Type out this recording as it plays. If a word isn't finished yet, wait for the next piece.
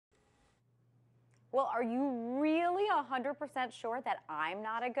Well, are you really 100% sure that I'm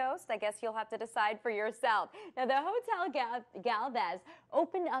not a ghost? I guess you'll have to decide for yourself. Now, the Hotel Galvez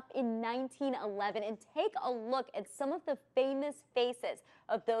opened up in 1911, and take a look at some of the famous faces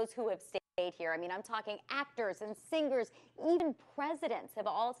of those who have stayed here. I mean, I'm talking actors and singers, even presidents have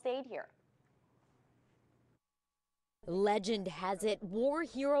all stayed here. Legend has it war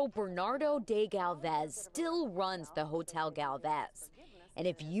hero Bernardo de Galvez still runs the Hotel Galvez. And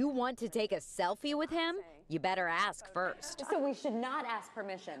if you want to take a selfie with him, you better ask first. So we should not ask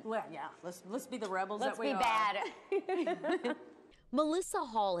permission. Well, yeah, let's be the rebels Let's that we are. bad. Melissa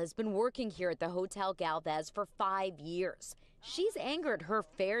Hall has been working here at the Hotel Galvez for 5 years. She's angered her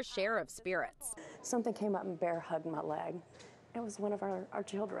fair share of spirits. Something came up and bear hugged my leg. It was one of our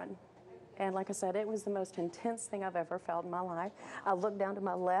children. And like I said, it was the most intense thing I've ever felt in my life. I looked down to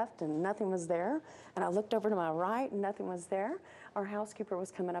my left and nothing was there. And I looked over to my right and nothing was there. Our housekeeper was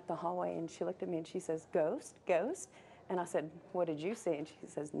coming up the hallway and she looked at me and she says, "Ghost, ghost." And I said, "What did you see?" And she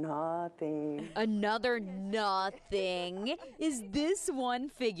says, "Nothing." Another nothing is this one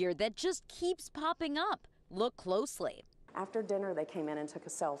figure that just keeps popping up. Look closely. After dinner, they came in and took a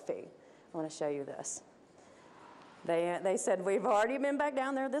selfie. I want to show you this. They said, "We've already been back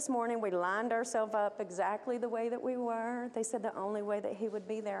down there this morning. We lined ourselves up exactly the way that we were." They said the only way that he would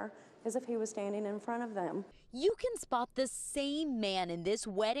be there is if he was standing in front of them. You can spot the same man in this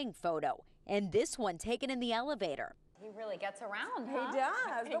wedding photo and this one taken in the elevator. He really gets around, He huh?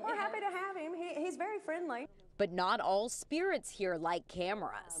 does, but we're happy to have him. He's very friendly. But not all spirits here like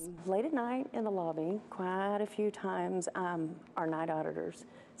cameras. Late at night in the lobby, quite a few times, our night auditors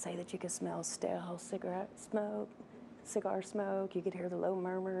say that you can smell stale cigar smoke. You could hear the low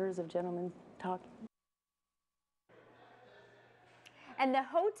murmurs of gentlemen talking. And the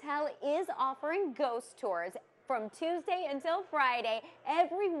hotel is offering ghost tours from Tuesday until Friday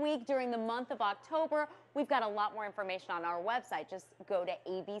every week during the month of October. We've got a lot more information on our website. Just go to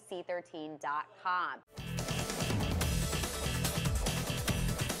abc13.com.